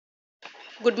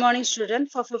Good morning, student.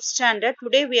 For 5th standard,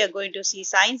 today we are going to see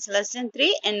science lesson 3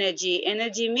 energy.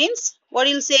 Energy means what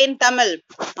you'll say in Tamil.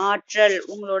 ஆற்றல்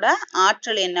உங்களோட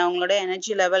ஆற்றல் என்ன உங்களோட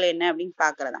energy level என்ன அப்படின்னு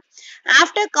பார்க்கறதா.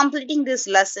 After completing this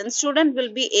lesson, student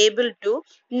will be able to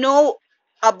know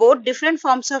about different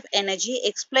forms of energy,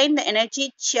 explain the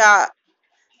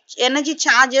energy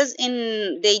charges in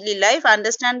daily life,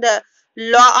 understand the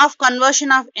law of conversion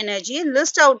of energy,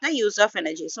 list out the use of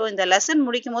energy. So இந்த lesson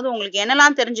முடிக்கும் போது உங்களுக்கு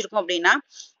என்னெல்லாம் தெரிஞ்சிருக்கும் அப்படின்னா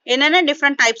என்னென்ன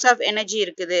different types of energy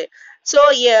இருக்குது. So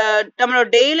நம்மளோட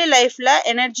daily lifeல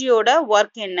எனர்ஜியோட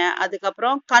ஒர்க் என்ன,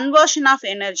 அதுக்கப்புறம் conversion of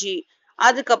energy,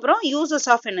 அதுக்கப்புறம் uses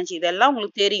of energy இதெல்லாம்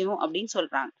உங்களுக்கு தெரியும் அப்படின்னு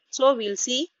சொல்றாங்க. So we'll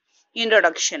see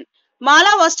introduction.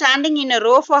 Mala was standing in a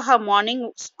row for her morning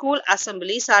school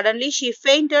assembly. Suddenly she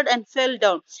fainted and fell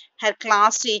down. Her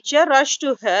class teacher rushed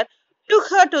to her, took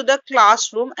her to the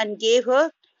classroom and gave her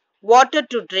water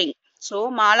to drink. So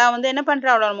Mala வந்து என்ன பண்றா,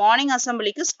 அவளோட morning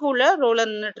அசம்பிளிக்கு ஸ்கூல்ல ரோல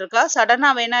நின்றுட்டு இருக்கா. சடனா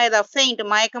வேணா ஏதா ஃபெயிண்ட்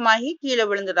மயக்கமாகி கீழே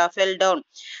விழுந்துடா, ஃபெல் டவுன்.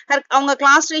 அவங்க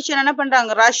கிளாஸ் டீச்சர் என்ன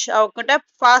பண்றாங்க, ரஷ் அவகிட்ட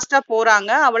ஃபாஸ்டா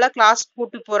போறாங்க, அவளை கிளாஸ்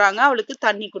கூட்டு போறாங்க, அவளுக்கு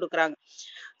தண்ணி கொடுக்குறாங்க.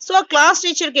 ஸோ கிளாஸ்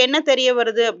டீச்சருக்கு என்ன தெரிய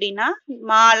வருது அப்படின்னா,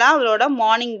 மாலா அவளோட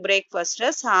மார்னிங்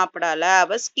பிரேக்ஃபாஸ்ட சாப்பிடல,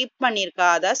 அவ ஸ்கிப் பண்ணிருக்கா,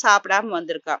 அதை சாப்பிடாம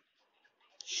வந்திருக்கா.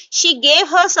 She gave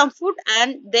her some food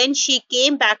and then she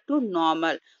came back to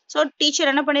normal. So teacher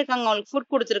என்ன பண்ணிருக்காங்க, அவளுக்கு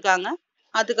ஃபுட் கொடுத்துருக்காங்க,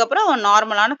 அதுக்கப்புறம் அவன்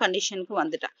நார்மலான கண்டிஷனுக்கு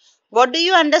வந்துட்டா. What do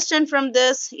you understand from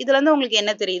this? இதுல இருந்து உங்களுக்கு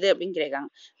என்ன தெரியுது அப்படின்னு கேட்காங்க.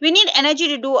 We need energy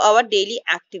to do our daily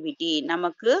activity.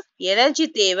 நமக்கு எனர்ஜி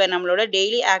தேவை நம்மளோட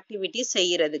டெய்லி ஆக்டிவிட்டி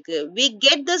செய்யறதுக்கு. We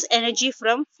get this energy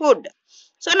from food.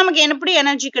 So நமக்கு எப்படி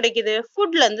எனர்ஜி கிடைக்குது,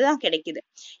 ஃபுட்ல இருந்து தான் கிடைக்குது.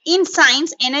 In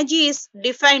science, energy is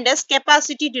defined as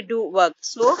capacity to do work.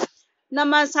 So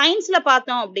நம்ம சயின்ஸ்ல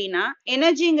பார்த்தோம் அப்படின்னா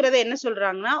எனர்ஜிங்கிறத என்ன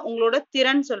சொல்றாங்கன்னா உங்களோட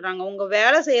திறன் சொல்றாங்க, உங்க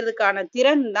வேலை செய்யறதுக்கான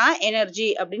திறன் தான் எனர்ஜி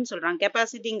அப்படின்னு சொல்றாங்க.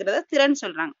 கெப்பாசிட்டிங்கிறத திறன்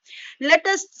சொல்றாங்க. Let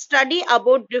us study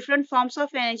about different forms of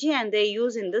energy and their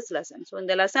use in this lesson. So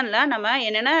இந்த லெசன்ல நம்ம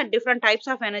என்னென்ன டிஃப்ரெண்ட் டைப்ஸ்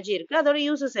ஆஃப் எனர்ஜி இருக்கு, அதோட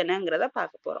யூசஸ் என்னங்கிறத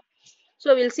பார்க்க போறோம். So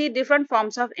we'll see different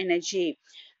forms of energy.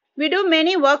 We do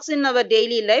many works in our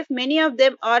daily life. Many of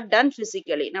them are done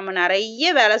physically. நம்ம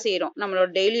நிறைய வேலை செய்யறோம் நம்மளோட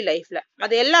டெய்லி லைஃப்ல.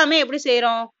 அது எல்லாமே எப்படி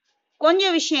செய்யறோம்,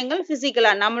 கொஞ்சம் விஷயங்கள்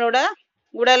பிசிக்கலா நம்மளோட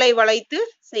உடலை வளைத்து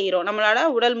செய்யறோம், நம்மளோட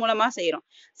உடல் மூலமா செய்யறோம்.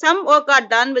 Some work are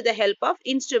done with the help of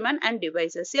instrument and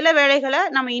devices. சில வேலைகளை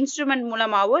நம்ம இன்ஸ்ட்ருமெண்ட்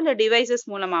மூலமாவோ இல்ல டிவைசஸ்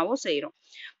மூலமாவோ செய்யறோம்.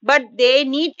 But they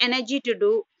need energy to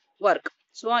do work.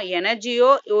 So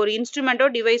எனர்ஜியோ ஒரு இன்ஸ்ட்ருமெண்டோ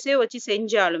டிவைஸோ வச்சு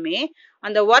செஞ்சாலுமே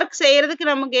அந்த ஒர்க்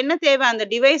செய்யறதுக்கு நமக்கு என்ன தேவை, அந்த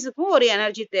டிவைஸுக்கும் ஒரு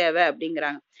எனர்ஜி தேவை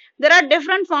அப்படிங்கிறாங்க. There are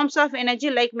different forms of energy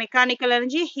like mechanical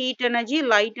energy, heat energy,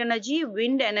 light energy,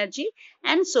 wind energy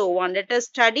and so on. Let us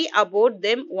study about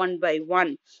them one by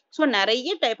one. So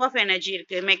நிறைய type of energy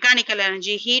இருக்கு. Mechanical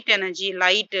energy, heat energy,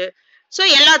 light. So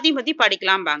எல்லாத்தையும் பத்தி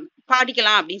படிக்கலாம்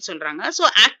அப்படின்னு சொல்றாங்க. So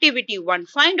activity 1,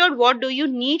 find out what do you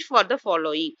need for the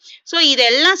following. So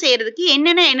இதெல்லாம் செய்யறதுக்கு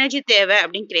என்னென்ன எனர்ஜி தேவை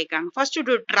அப்படின்னு கேட்காங்க. First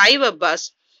to drive a bus.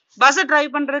 பஸ்ஸை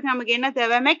டிரைவ் பண்றதுக்கு நமக்கு என்ன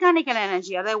தேவை, மெக்கானிக்கல்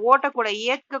எனர்ஜி, அதை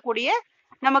இயக்கக்கூடிய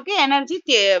நமக்கு எனர்ஜி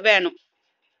வேணும்.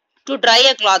 டு ட்ரை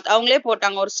அ கிளாத், அவங்களே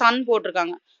போட்டாங்க, ஒரு சன்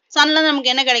போட்டிருக்காங்க, சன்ல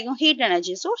நமக்கு என்ன கிடைக்கும், heat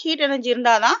energy. So heat energy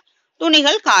இருந்தாதான்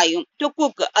துணிகள் காயும். டு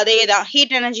குக் அதேதான்,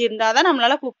 ஹீட் எனர்ஜி இருந்தாதான்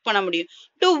நம்மளால குக் பண்ண முடியும்.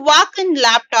 டு வாக் இன்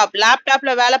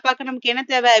லேப்டாப்ல வேலை பார்க்க நமக்கு என்ன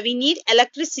தேவை, we need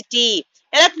electricity,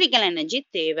 electrical energy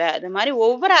தேவை. அது மாதிரி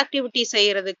ஒவ்வொரு ஆக்டிவிட்டி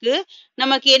செய்யறதுக்கு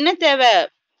நமக்கு என்ன தேவை,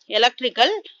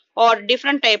 electrical or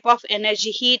different type of energy,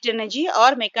 heat energy or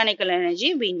mechanical energy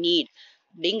we need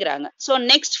அப்படிங்கிறாங்க. So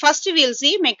next first we'll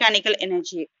see mechanical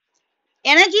energy.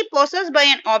 Energy possessed by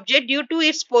an object due to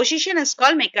its position is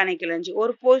called mechanical energy.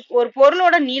 ஒரு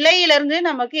பொருளோட நிலையில இருந்து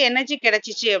நமக்கு energy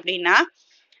கிடைச்சிச்சு அப்படின்னா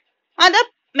அத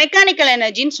mechanical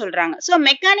எனர்ஜின்னு சொல்றாங்க. So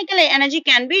mechanical energy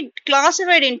can be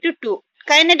classified into two,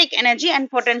 kinetic energy and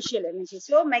potential energy.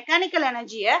 So mechanical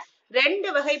energy-ய ரெண்டு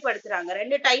வகைப்படுத்துறாங்க,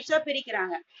 ரெண்டு டைப்ஸா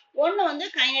பிரிக்கிறாங்க. ஒன்னு வந்து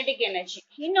கைனடிக் எனர்ஜி,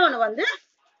 இன்னொன்னு வந்து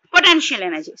பொட்டன்ஷியல்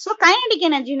எனர்ஜி. ஸோ கைனடிக்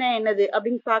எனர்ஜினா என்னது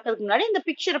அப்படின்னு பாக்குறதுக்கு முன்னாடி இந்த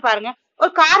பிக்சர் பாருங்க.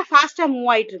 ஒரு கார் ஃபாஸ்டா மூவ்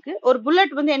ஆயிட்டு இருக்கு, ஒரு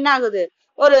புல்லட் வந்து என்ன ஆகுது,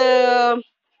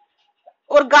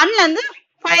 ஒரு கன்ல இருந்து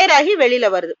ஃபயர் ஆகி வெளியில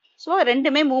வருது. ஸோ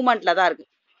ரெண்டுமே மூவ்மெண்ட்ல தான் இருக்கு.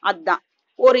 அதுதான்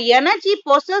ஒரு energy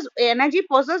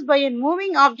possessed by a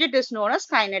moving object is known as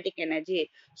kinetic energy.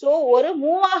 So ஒரு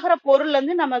மூவ் ஆகிற பொருள்ல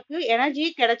இருந்து நமக்கு எனர்ஜி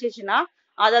கிடைச்சிச்சுன்னா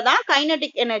அததான்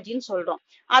கைனடிக் எனர்ஜின்னு சொல்றோம்.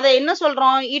 அதை என்ன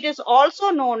சொல்றோம், it is also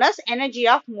known as energy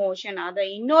of motion. அதை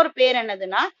இன்னொரு பேர்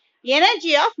என்னதுன்னா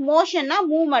எனர்ஜி ஆஃப் மோஷன்னா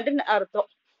மூவ்மெண்ட்னு அர்த்தம்.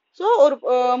 ஸோ ஒரு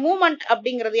மூவ்மெண்ட்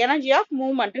அப்படிங்கிறது எனர்ஜி ஆஃப்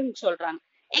மூவ்மெண்ட்னு சொல்றாங்க.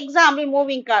 எக்ஸாம்பிள்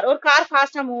மூவிங் கார், ஒரு கார்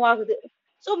ஃபாஸ்டா மூவ் ஆகுது,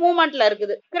 ஸோ மூவ்மெண்ட்ல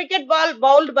இருக்குது. Cricket ball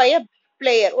bowled by a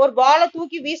player, ஒரு பாலை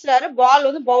தூக்கி வீசுறாரு, பால்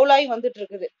வந்து பவுல் ஆகி வந்துட்டு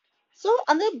இருக்குது. சோ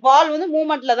அந்த பால் வந்து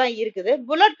மூவ்மெண்ட்ல தான் இருக்குது.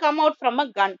 Bullet come out from a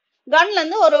கன். கன்ல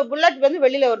இருந்து ஒரு புல்லட் வந்து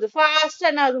வெளியில வருது. ஃபாஸ்டா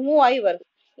என்ன அது மூவ் ஆகி வருது.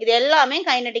 இது எல்லாமே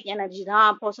கைனடிக் எனர்ஜி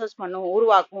தான் ப்ரொசஸ் பண்ணும்,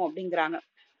 உருவாக்கும் அப்படிங்கிறாங்க.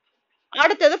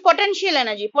 அடுத்தது potential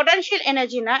energy. Potential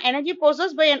எனர்ஜினா energy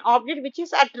possessed by an object which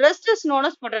is at rest is known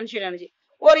as potential energy.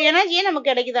 ஒரு எனர்ஜியே நமக்கு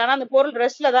கிடைக்குது, ஆனா அந்த பொருள்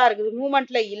ரெஸ்ட்ல தான் இருக்குது,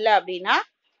 மூவ்மெண்ட்ல இல்ல அப்படின்னா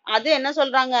அது என்ன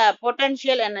சொல்றாங்க,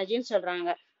 பொட்டன்ஷியல் எனர்ஜின்னு சொல்றாங்க.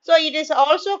 So it is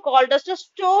also called as the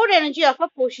stored energy of a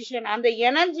position. அந்த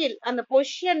எனர்ஜி அந்த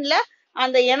பொசிஷன்ல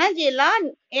அந்த எனர்ஜி எல்லாம்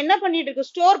என்ன பண்ணிட்டு இருக்கு,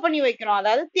 ஸ்டோர் பண்ணி வைக்கிறோம்,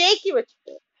 அதாவது தேக்கி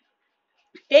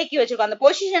வச்சிருக்கோம். அந்த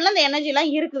பொசிஷன்ல அந்த எனர்ஜி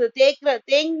எல்லாம் இருக்குது,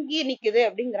 தேங்கி நிக்குது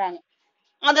அப்படிங்கிறாங்க.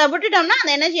 அதை விட்டுட்டோம்னா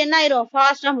அந்த எனர்ஜி என்ன ஆயிரும்,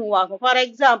 ஃபாஸ்டா மூவ் ஆகும். For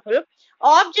example,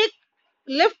 object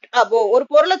lift above, ஒரு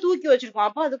பொருளை தூக்கி வச்சிருக்கோம்,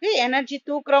 அப்போ அதுக்கு எனர்ஜி,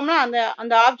 தூக்குறோம்னா அந்த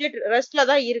அந்த ஆப்ஜெக்ட் ரெஸ்ட்ல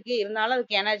தான் இருக்கு, இருந்தாலும்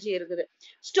அதுக்கு எனர்ஜி இருக்குது.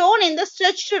 ஸ்டோன் இந்த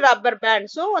ஸ்ட்ரெச்டு ரப்பர் பேண்ட்.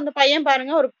 ஸோ அந்த பையன்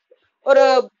பாருங்க, ஒரு ஒரு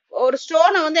ஒரு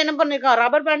ஸ்டோனை வந்து என்ன பண்ணிருக்கான்,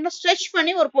 ரப்பர் பேண்ட்ல ஸ்ட்ரெச்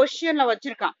பண்ணி ஒரு பொசிஷன்ல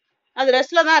வச்சிருக்கான், அது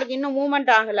ரெஸ்ட்ல தான் இருக்கு, இன்னும்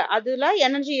மூவ்மெண்ட் ஆகல, அதுல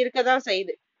எனர்ஜி இருக்கதான்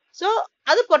செய்யுது. சோ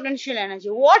அது potential energy.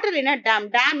 Water in dam,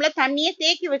 டேம்ல தண்ணியே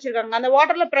தேக்கி வச்சிருக்காங்க, அந்த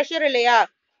வாட்டர்ல ப்ரெஷர் இல்லையா,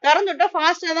 திறந்து விட்டா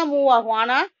ஃபாஸ்டா தான் மூவ் ஆகும்,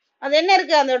 ஆனா அது என்ன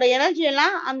இருக்கு, அதோட எனர்ஜி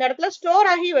எல்லாம் அந்த இடத்துல ஸ்டோர்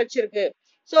ஆகி வச்சிருக்கு.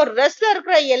 சோ ரெஸ்ட்ல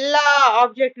இருக்கிற எல்லா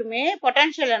ஆப்ஜெக்ட்டுமே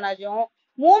பொட்டன்ஷியல் எனர்ஜியும்,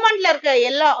 மூவ்மெண்ட்ல இருக்கிற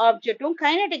எல்லா ஆப்ஜெக்டும்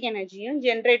கைனடிக் எனர்ஜியும்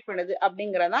ஜென்ரேட் பண்ணுது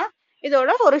அப்படிங்கறதா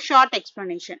இதோட ஒரு ஷார்ட்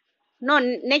எக்ஸ்பிளனேஷன்.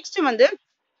 நெக்ஸ்ட் வந்து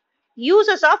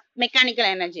uses of mechanical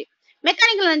energy.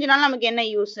 Mechanical எனர்ஜினால நமக்கு என்ன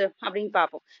யூஸ் அப்படின்னு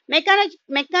பார்ப்போம்.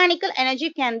 Mechanical energy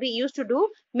can be use to two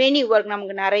many work.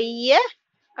 நமக்கு நிறைய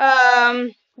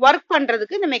ஒர்க்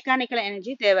பண்றதுக்கு இந்த மெக்கானிக்கல்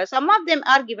எனர்ஜி தேவை. Some of them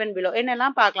R given below.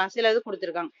 என்னெல்லாம் பார்க்கலாம், சில இது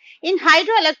கொடுத்துருக்காங்க. இன்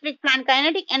hydro electric plant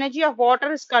kinetic energy of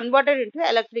water is converted into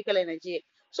electrical energy.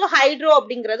 So hydro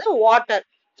அப்படிங்கிறது வாட்டர்.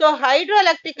 ஸோ ஹைட்ரோ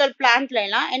எலக்ட்ரிக்கல் பிளான்ட்ல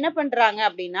எல்லாம் என்ன பண்றாங்க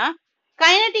அப்படின்னா,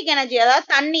 கைனடிக் எனர்ஜி, அதாவது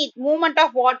தண்ணி, மூவ்மெண்ட்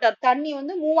ஆஃப் வாட்டர், தண்ணி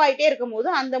வந்து மூவ் ஆயிட்டே இருக்கும் போது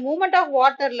அந்த மூவ்மெண்ட் ஆஃப்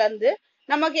வாட்டர்ல இருந்து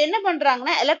நமக்கு என்ன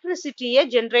பண்றாங்கன்னா எலக்ட்ரிசிட்டியை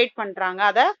ஜென்ரேட் பண்றாங்க.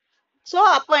 அத சோ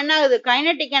அப்போ என்ன ஆகுது,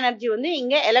 கைனடிக் எனர்ஜி வந்து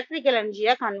இங்க எலக்ட்ரிக்கல்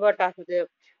எனர்ஜியா கன்வெர்ட் ஆகுது.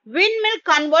 windmill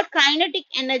convert kinetic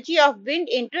energy of wind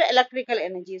into electrical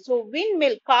energy. so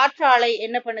windmill, காற்றாலை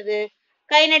என்ன பண்ணுது,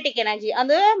 கைனடிக் எனர்ஜி,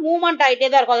 அது மூவ்மெண்ட் ஆயிட்டே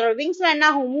தான் இருக்கும், அதோட விங்ஸ்ல என்ன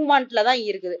ஆகும், மூவ்மெண்ட்ல தான்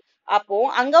இருக்குது. அப்போ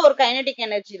அங்க ஒரு கைனடிக்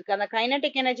எனர்ஜி இருக்கு, அந்த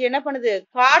கைனடிக் எனர்ஜி என்ன பண்ணுது,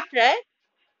 காற்றை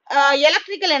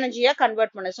எலக்ட்ரிக்கல் எனர்ஜியா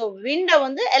கன்வெர்ட் பண்ணுது. ஸோ விண்டை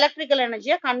வந்து எலக்ட்ரிக்கல்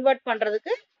எனர்ஜியா கன்வெர்ட்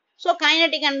பண்றதுக்கு ஸோ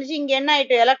கைனடிக் எனர்ஜி இங்க என்ன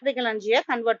ஆயிட்டு, எலக்ட்ரிக்கல் எனர்ஜியா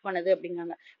கன்வெர்ட் பண்ணுது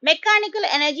அப்படிங்காங்க. Mechanical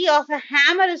energy of a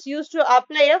hammer is use to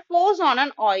apply a force on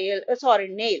an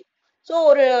nail. So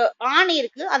ஒரு ஆணி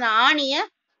இருக்கு, அந்த ஆணிய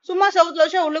சும்மா செவுத்துல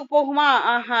வச்சா உள்ளுக்கு போகுமா,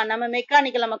 ஆஹா, நம்ம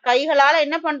மெக்கானிக்கல், நம்ம கைகளால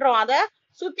என்ன பண்றோம், அதை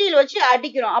சுத்தியில் வச்சு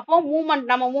அடிக்கிறோம், அப்போ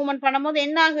நம்ம மூவ்மெண்ட் பண்ணும்போது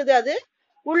என்ன ஆகுது, அது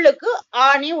உள்ளுக்கு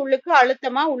ஆணி உள்ளுக்கு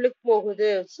அழுத்தமா உள்ளுக்கு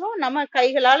போகுது. சோ நம்ம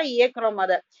கைகளால இயக்குறோம்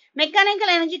அத.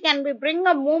 Mechanical energy can be bring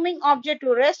a moving object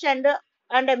to rest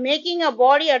and making a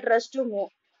body at rest to move.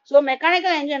 So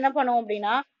mechanical energy என்ன பண்ணுவோம்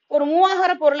அப்படின்னா, ஒரு மூவ்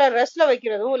ஆகிற பொருளை ரெஸ்ட்ல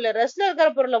வைக்கிறதும் இல்ல ரெஸ்ட்ல இருக்கிற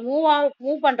பொருளை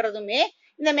மூவ் பண்றதுமே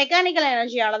இந்த மெக்கானிக்கல்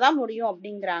எனர்ஜியால தான் முடியும்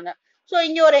அப்படிங்கிறாங்க. சோ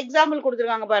இங்க ஒரு எக்ஸாம்பிள்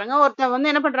கொடுத்துருக்காங்க பாருங்க. ஒருத்தன் வந்து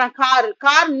என்ன பண்றான்,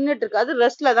 கார் நின்றுட்டு இருக்கு, அது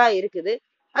ரெஸ்ட்ல தான் இருக்குது,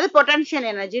 அது பொட்டன்ஷியல்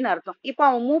எனர்ஜின்னு அர்த்தம். இப்போ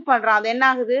அவன் மூவ் பண்றான், அது என்ன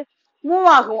ஆகுது, மூவ்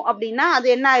ஆகும் அப்படின்னா அது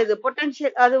என்ன ஆகுது,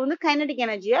 பொட்டன்ஷியல், அது வந்து கைனடிக்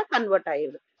எனர்ஜியா கன்வெர்ட்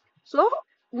ஆயிடுது. ஸோ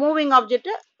மூவிங்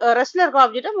ஆப்ஜெக்ட், ரெஸ்ட்ல இருக்க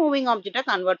ஆப்ஜெக்ட் மூவிங் ஆப்ஜெக்டா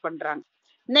கன்வெர்ட் பண்றாங்க.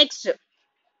 நெக்ஸ்ட்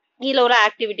இதுல ஒரு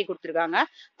ஆக்டிவிட்டி கொடுத்துருக்காங்க.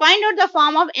 Find out the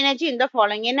form of energy இந்த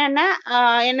ஃபாலோயிங். என்னென்ன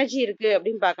எனர்ஜி இருக்கு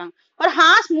அப்படின்னு பார்க்காங்க. ஒரு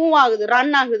ஹார்ஸ் மூவ் ஆகுது,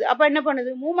 ரன் ஆகுது, அப்ப என்ன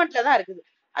பண்ணுது, மூவ்மெண்ட்ல தான் இருக்குது,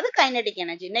 அது கைனடிக்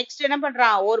எனர்ஜி. நெக்ஸ்ட் என்ன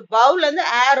பண்றான், ஒரு பவுல்ல இருந்து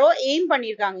ஏரோ எய்ம்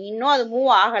பண்ணிருக்காங்க, இன்னும் அது மூவ்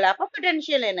ஆகல, அப்ப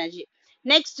பொட்டன்ஷியல் எனர்ஜி.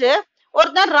 நெக்ஸ்ட்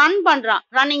ஒருத்தன் ரன் பண்றான்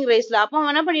ரன்னிங் ரேஸ்ல, அப்ப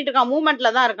அவன் என்ன பண்ணிட்டு இருக்கான்,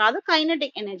 மூவ்மெண்ட்ல தான் இருக்கான், அது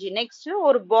கைனடிக் எனர்ஜி. நெக்ஸ்ட்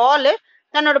ஒரு பால்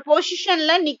தன்னோட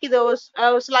பொசிஷன்ல நிக்குது,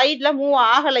 ஸ்லைட்ல மூவ்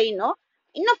ஆகல, இன்னும்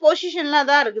பொசிஷன்ல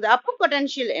தான் இருக்குது, அப்போ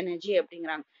பொட்டன்ஷியல் எனர்ஜி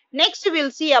அப்படிங்கிறாங்க. Next will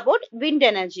see about wind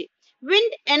energy.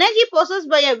 wind energy possessed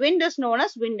by a wind is known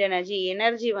as wind energy.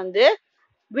 Energy வந்து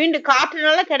wind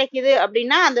காற்றுனால கிடைக்குது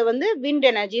அப்படின்னா அது வந்து wind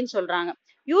எனர்ஜின்னு சொல்றாங்க.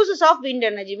 uses of wind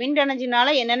energy. wind energyனால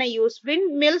என்னென்ன use, wind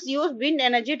mills use wind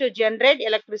energy to generate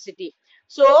electricity.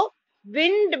 so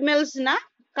wind millsனா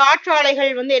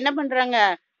காற்றாலைகள் வந்து என்ன பண்றாங்க,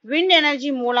 wind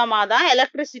energy மூலமா தான்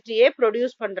எலக்ட்ரிசிட்டியை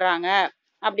ப்ரொடியூஸ் பண்றாங்க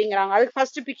அப்படிங்கிறாங்க. அதுக்கு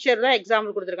ஃபர்ஸ்ட் பிக்சர் தான்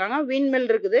எக்ஸாம்பிள் கொடுத்துருக்காங்க. விண்ட் மில்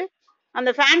இருக்குது, அந்த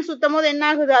ஃபேன் சுத்தும் போது என்ன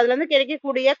ஆகுது, அதுல இருந்து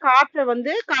கிடைக்கக்கூடிய காற்றை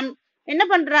வந்து என்ன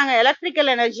பண்றாங்க, எலக்ட்ரிக்கல்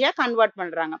எனர்ஜியா கன்வெர்ட்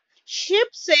பண்றாங்க.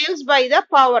 Ship sales by the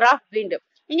power of wind.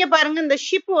 இங்க பாருங்க, இந்த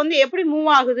ஷிப் வந்து எப்படி மூவ்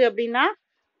ஆகுது அப்படின்னா,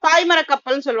 பாய்மர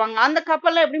கப்பல்னு சொல்லுவாங்க, அந்த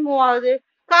கப்பல்ல எப்படி மூவ் ஆகுது,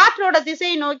 காற்றோட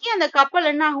திசையை நோக்கி அந்த கப்பல்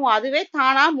என்ன ஆகும், அதுவே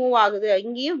தானா மூவ் ஆகுது.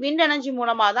 இங்கேயும் விண்ட் எனர்ஜி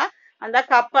மூலமா தான் அந்த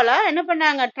கப்பலை என்ன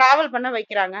பண்ணாங்க டிராவல் பண்ண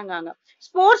வைக்கிறாங்க.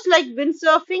 Sports like wind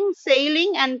surfing,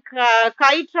 sailing and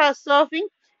guide surfing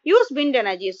use wind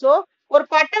energy. So ஒரு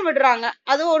பட்டம் விடுறாங்க,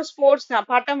 அது ஒரு ஸ்போர்ட்ஸ் தான்.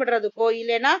 பட்டம் விடுறதுக்கோ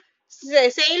இல்லைன்னா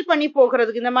செயில் பண்ணி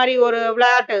போகிறதுக்கு இந்த மாதிரி ஒரு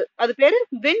விளையாட்டு, அது பேரு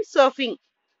விண்ட் சர்ஃபிங்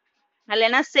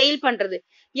இல்லைன்னா செயில் பண்றது.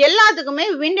 எல்லாத்துக்குமே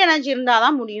விண்ட் எனர்ஜி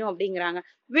இருந்தாதான் முடியும் அப்படிங்கிறாங்க.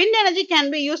 Wind energy can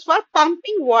be use for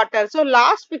pumping water. So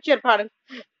last picture பாருங்க,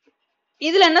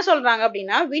 இதுல என்ன சொல்றாங்க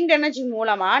அப்படின்னா விண்ட் எனர்ஜி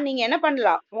மூலமா நீங்க என்ன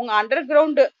பண்ணலாம், உங்க அண்டர்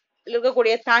கிரவுண்ட்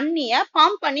இருக்கக்கூடிய தண்ணிய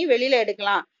பம்ப் பண்ணி வெளியில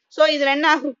எடுக்கலாம். ஸோ இதுல என்ன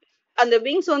ஆகும், அந்த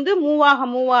விங்ஸ் வந்து மூவ்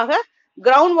ஆக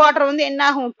கிரவுண்ட் வாட்டர் வந்து என்ன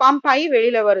ஆகும், பம்ப் ஆகி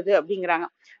வெளியில வருது அப்படிங்கிறாங்க.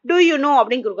 Do you know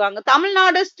அப்படின்னு கொடுக்காங்க.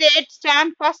 Tamil Nadu state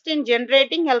stand first in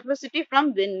generating electricity from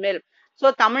விண்ட்மில். So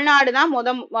Tamil Nadu தான்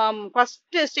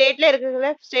ஃபர்ஸ்ட்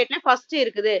ஸ்டேட்ல ஃபர்ஸ்ட்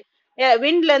இருக்குது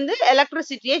விண்ட்ல இருந்து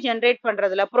எலக்ட்ரிசிட்டியை ஜென்ரேட்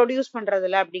பண்றதுல, ப்ரொடியூஸ்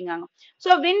பண்றதுல அப்படிங்காங்க. ஸோ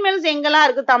விண்ட் மில்ஸ் எங்கெல்லாம்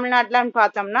இருக்கு தமிழ்நாட்டுலன்னு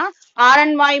பார்த்தோம்னா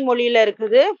ஆரன்வாய் மொழியில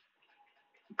இருக்குது,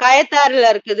 கயத்தாறுல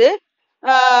இருக்குது,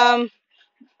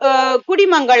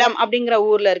 குடிமங்கலம் அப்படிங்கிற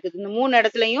ஊர்ல இருக்குது. இந்த 3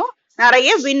 இடத்துலயும்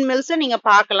நிறைய விண்ட் மில்ஸ் நீங்க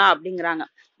பார்க்கலாம் அப்படிங்கிறாங்க.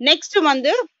 நெக்ஸ்ட்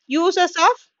வந்து uses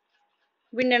of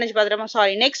wind energy பார்த்துட்டோமா,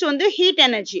 sorry. Next வந்து ஹீட்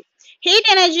எனர்ஜி. ஹீட்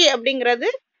எனர்ஜி அப்படிங்கிறது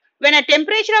when a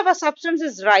temperature of a substance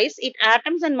is rise, its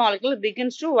atoms and molecules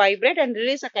begins to vibrate and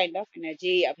release a kind of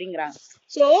energy அப்படிங்கிறாங்க.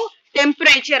 So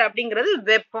temperature அப்படிங்கிறது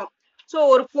வெப்பம். So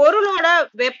ஒரு பொருளோட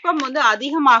வெப்பம் வந்து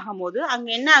அதிகமாகும் போது அங்க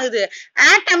என்ன ஆகுது,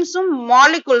 ஆட்டம்ஸும்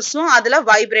மாலிகுல்ஸும் அதுல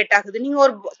வைப்ரேட் ஆகுது. நீங்க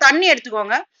ஒரு தண்ணி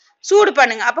எடுத்துக்கோங்க, சூடு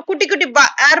பண்ணுங்க, அப்ப குட்டி குட்டி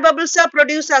ஏர் பபிள்ஸா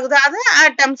ப்ரொடியூஸ் ஆகுது, அது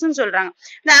ஆட்டம்ஸ் சொல்றாங்க.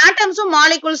 இந்த ஆட்டம்ஸும்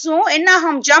மாலிகுல்ஸும் என்ன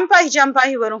ஆகும், ஜம்ப்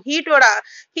ஆகி வரும்.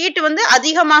 ஹீட் வந்து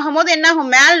அதிகமாகும் போது என்ன ஆகும்,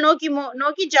 மேல்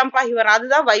நோக்கி ஜம்ப் ஆகி வரும்,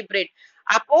 அதுதான் வைப்ரேட்.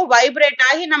 அப்போ வைப்ரேட்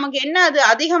ஆகி நமக்கு என்ன, அது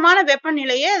அதிகமான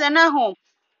வெப்பநிலையே அது என்ன ஆகும்,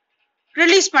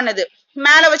 ரிலீஸ் பண்ணுது.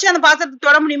 மேல வச்சு அந்த பாத்திரத்தை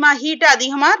தொட முடியுமா, ஹீட்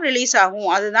அதிகமா ரிலீஸ்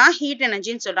ஆகும், அதுதான் ஹீட்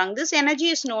எனர்ஜின்னு சொல்றாங்க. This energy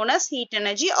is known as heat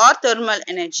energy or thermal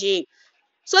energy.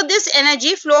 So this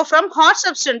energy flow from hot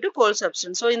substance to cold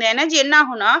substance. So இந்த எனர்ஜி என்ன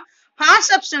ஆகும்னா hot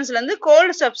substanceல இருந்து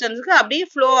cold substanceக்கு அப்படியே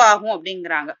flow ஆகும்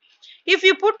அப்படிங்கிறாங்க. If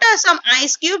you put some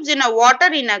ice cubes in a water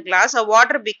in a glass, a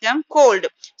water become cold.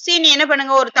 See, நீ என்ன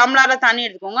பண்ணுங்க, ஒரு டம்ளர்ல தண்ணி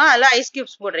எடுத்துக்கோங்க, அதுல ஐஸ்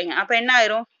கியூப்ஸ் போடுறீங்க, அப்ப என்ன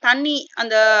ஆயிரும், தண்ணி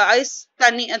அந்த ஐஸ்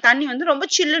தண்ணி வந்து ரொம்ப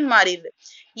சில்லுன்னு மாறிடுது.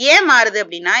 ஏன் மாறுது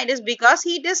அப்படின்னா, it is because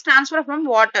heat is transferred from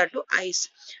water to ice.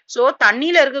 So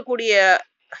தண்ணியில இருக்கக்கூடிய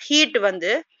ஹீட்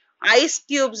வந்து ஐஸ்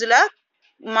கியூப்ஸ்ல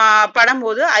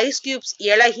படும்போது ஐஸ் கியூப்ஸ்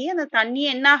இலகி அந்த தண்ணி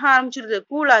என்ன ஆக ஆரம்பிச்சிருது,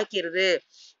 கூல் ஆக்கிருது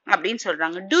அப்படின்னு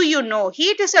சொல்றாங்க. Do you know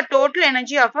heat is a total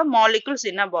energy of a molecules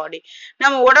in a body.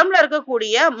 நம்ம உடம்புல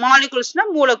இருக்கக்கூடிய மாலிகுல்ஸ்னா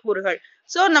மூலக்கூறுகள்.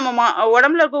 சோ நம்ம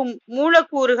உடம்புல இருக்க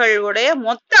மூலக்கூறுகளுடைய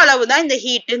மொத்த அளவு தான் இந்த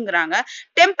ஹீட்டுங்கிறாங்க.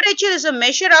 Temperature is a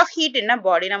measure of heat in a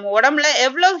body. நம்ம உடம்புல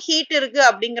எவ்வளவு ஹீட் இருக்கு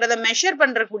அப்படிங்கறத மெஷர்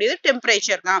பண்றக்கூடியது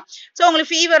டெம்பரேச்சர் தான். சோ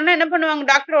உங்களுக்கு ஃபீவர்னா என்ன பண்ணுவாங்க,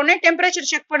 டாக்டர் உடனே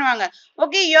டெம்பரேச்சர் செக் பண்ணுவாங்க.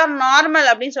 ஓகே, யூ ஆர் நார்மல்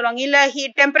அப்படின்னு சொல்லுவாங்க. இல்ல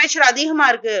ஹீட் டெம்பரேச்சர் அதிகமா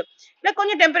இருக்கு, இல்ல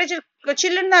கொஞ்சம் டெம்பரேச்சர்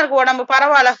சில்லுன்னு தான் இருக்கு உடம்பு,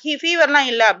 பரவாயில்ல, ஃபீவர்லாம்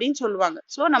இல்ல அப்படின்னு சொல்லுவாங்க.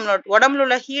 சோ நம்மளோட உடம்புல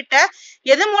உள்ள ஹீட்டை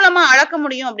எது மூலமா அளக்க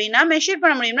முடியும் அப்படின்னா, மெஷர்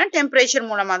பண்ண முடியும்னா டெம்பரேச்சர்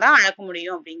மூலமா தான் அளக்க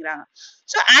முடியும் அப்படிங்கிறாங்க.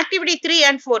 So activity 3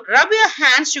 and 4. Rub your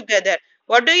hands together.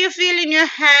 What do you feel in your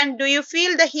hand? Do you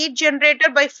feel the heat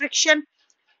generated by friction?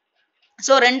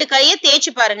 So ரெண்டு கையை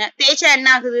தேய்ச்சி பாருங்க, தேய்ச்சா என்ன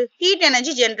ஆகுது, ஹீட்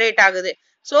எனர்ஜி ஜெனரேட் ஆகுது.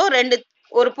 சோ ரெண்டு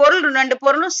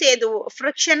பொருளும் சேர்ந்து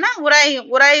ஃப்ரிக்ஷன்னா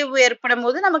உராய்வு ஏற்படும்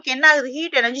போது நமக்கு என்ன ஆகுது,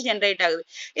 ஹீட் எனர்ஜி ஜெனரேட் ஆகுது.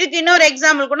 இதுக்கு இன்னொரு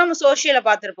எக்ஸாம்பிள் கூட நம்ம சோசியல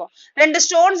பார்த்திருப்போம். 2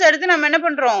 ஸ்டோன்ஸ் எடுத்து நம்ம என்ன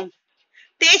பண்றோம்,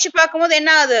 தேய்ச்சி பார்க்கும்போது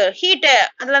என்ன ஆகுது, ஹீட்,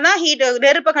 அதுலதான் ஹீட்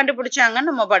நெருப்பை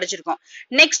கண்டுபிடிச்சாங்கன்னு நம்ம படிச்சிருக்கோம்.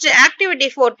 Next activity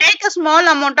 4. Take a small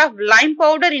amount of Lime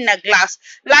powder in a class.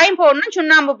 Lime பவுடர்னா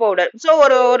சுண்ணாம்பு பவுடர். சோ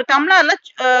ஒரு டம்ளர்ல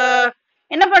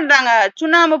என்ன பண்றாங்க,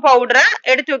 சுண்ணாம்பு பவுடரை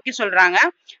எடுத்து வைக்க சொல்றாங்க.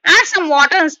 add some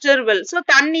water and stir well. So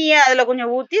தண்ணியை அதுல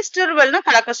கொஞ்சம் ஊத்தி ஸ்டிர் வெல்னா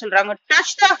கலக்க சொல்றாங்க.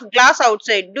 touch the glass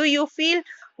outside. do you feel,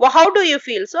 how do you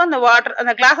feel? So அந்த வாட்டர்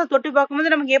அந்த கிளாஸை தொட்டு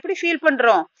பார்க்கும்போது நமக்கு எப்படி ஃபீல்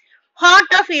பண்றோம்,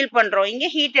 ஹாட்டா ஃபீல் பண்றோம். இங்க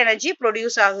ஹீட் எனர்ஜி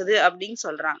ப்ரொடியூஸ் ஆகுது அப்படின்னு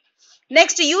சொல்றாங்க.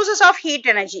 Next uses of heat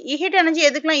energy. Heat energy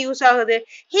எதுக்கெல்லாம் யூஸ் ஆகுது,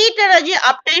 heat energy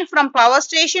obtained from power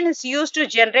station is used to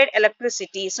generate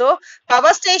electricity. So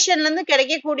power ஸ்டேஷன்ல இருந்து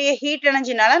கிடைக்கக்கூடிய ஹீட்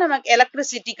எனர்ஜினால நமக்கு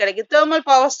எலக்ட்ரிசிட்டி கிடைக்கும். Thermal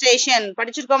power station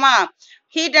படிச்சிருக்கோமா,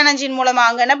 heat Energen மூலமா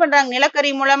அங்க என்ன பண்றாங்க,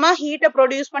 நிலக்கரி மூலமா ஹீட்டை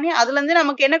ப்ரொடியூஸ் பண்ணி அதுல இருந்து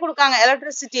நமக்கு என்ன கொடுக்காங்க,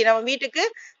 எலக்ட்ரிசிட்டி. நம்ம வீட்டுக்கு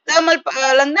தெர்மல்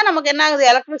இருந்து நமக்கு என்ன ஆகுது,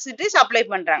 எலக்ட்ரிசிட்டி சப்ளை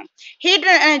பண்றாங்க. Heat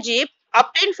energy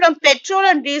obtained from petrol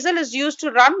and diesel is used to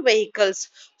run vehicles.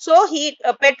 So heat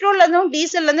petrol and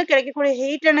diesel கிடைக்கக்கூடிய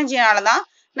ஹீட் எனர்ஜினால தான்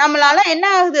நம்மளால என்ன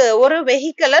ஆகுது ஒரு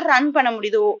வெஹிக்கிளை ரன் பண்ண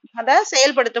முடியுது அத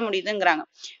செயல்படுத்த முடியுதுங்கிறாங்க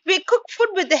we cook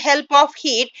food with the help of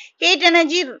heat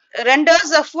energy renders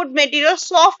the food material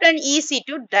soft and easy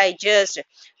to digest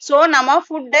so நம்ம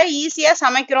ஃபுட்டை ஈஸியா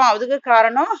சமைக்கிறோம் அதுக்கு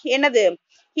காரணம் என்னது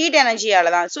ஹீட்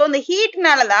எனர்ஜியால தான் சோ இந்த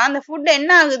ஹீட்னால தான் அந்த ஃபுட்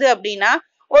என்ன ஆகுது அப்படின்னா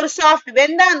ஒரு சாஃப்ட்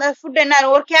வெந்தா அந்த ஃபுட் என்ன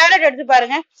ஒரு கேரட் எடுத்து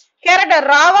பாருங்க கேரட்டை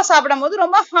ராவா சாப்பிடும் போது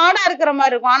ரொம்ப ஹார்டா இருக்கிற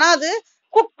மாதிரி இருக்கும் ஆனா அது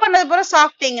குக் பண்ணது போல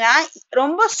சாப்பிட்டீங்கன்னா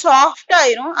ரொம்ப சாஃப்ட்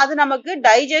ஆயிரும் அது நமக்கு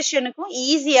டைஜஷனுக்கும்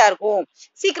ஈஸியா இருக்கும்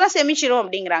சீக்கிரம் செமிச்சிரும்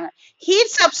அப்படிங்கிறாங்க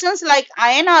heat substance like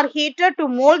iron R heater to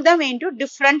mould them into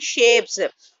different shapes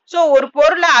so ஒரு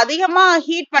பொருளை அதிகமா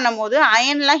ஹீட் பண்ணும் போது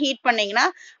அயன்லாம் ஹீட் பண்ணீங்கன்னா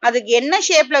அதுக்கு என்ன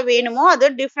ஷேப்ல வேணுமோ அது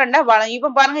டிஃப்ரெண்டா வளரும்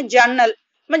இப்ப பாருங்க ஜன்னல்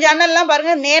ஜன்னல்லாம்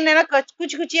பாருங்க நேரம்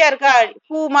குச்சி குச்சியா இருக்கா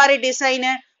பூ மாதிரி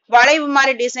டிசைனு வளைவு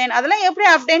மாதிரி டிசைன் அதெல்லாம் எப்படி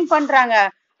அப்டைன் பண்றாங்க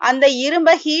அந்த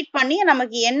இரும்பை ஹீட் பண்ணி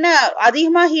நமக்கு என்ன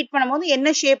அதிகமா ஹீட் பண்ணும்போது என்ன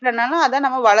ஷேப்லனாலும் அதை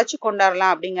நம்ம வளைச்சு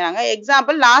கொண்டாடலாம் அப்படிங்கிறாங்க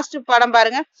எக்ஸாம்பிள் லாஸ்ட் படம்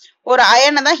பாருங்க ஒரு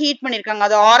அயனை தான் ஹீட் பண்ணிருக்காங்க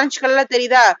அது ஆரஞ்சு கலர்ல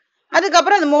தெரியுதா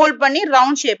அதுக்கப்புறம் அது மோல்ட் பண்ணி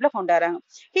ரவுண்ட் ஷேப்ல கொண்டாடுறாங்க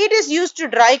heat is use to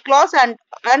try clothes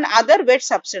and other wet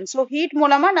substance so heat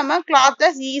மூலமா நம்ம கிளாத்தை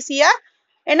ஈஸியா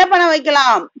என்ன பண்ண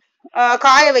வைக்கலாம்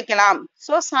காய வைக்கலாம்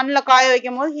ஸோ சன்ல காய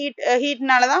வைக்கும் போது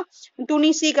ஹீட்னாலதான் துணி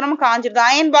சீக்கிரமா காஞ்சிருது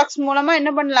அயன் பாக்ஸ் மூலமா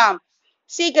என்ன பண்ணலாம்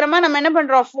சீக்கிரமா நம்ம என்ன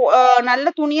பண்றோம் நல்ல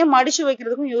துணியை மடிச்சு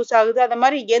வைக்கிறதுக்கும் யூஸ் ஆகுது அந்த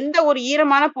மாதிரி எந்த ஒரு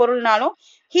ஈரமான பொருள்னாலும்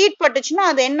ஹீட் பட்டுச்சுன்னா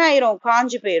அது என்ன ஆயிரும்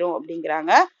காஞ்சு போயிரும்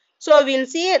அப்படிங்கிறாங்க so will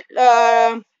see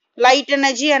light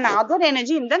energy and other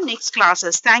energy in the next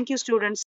classes. Thank you students.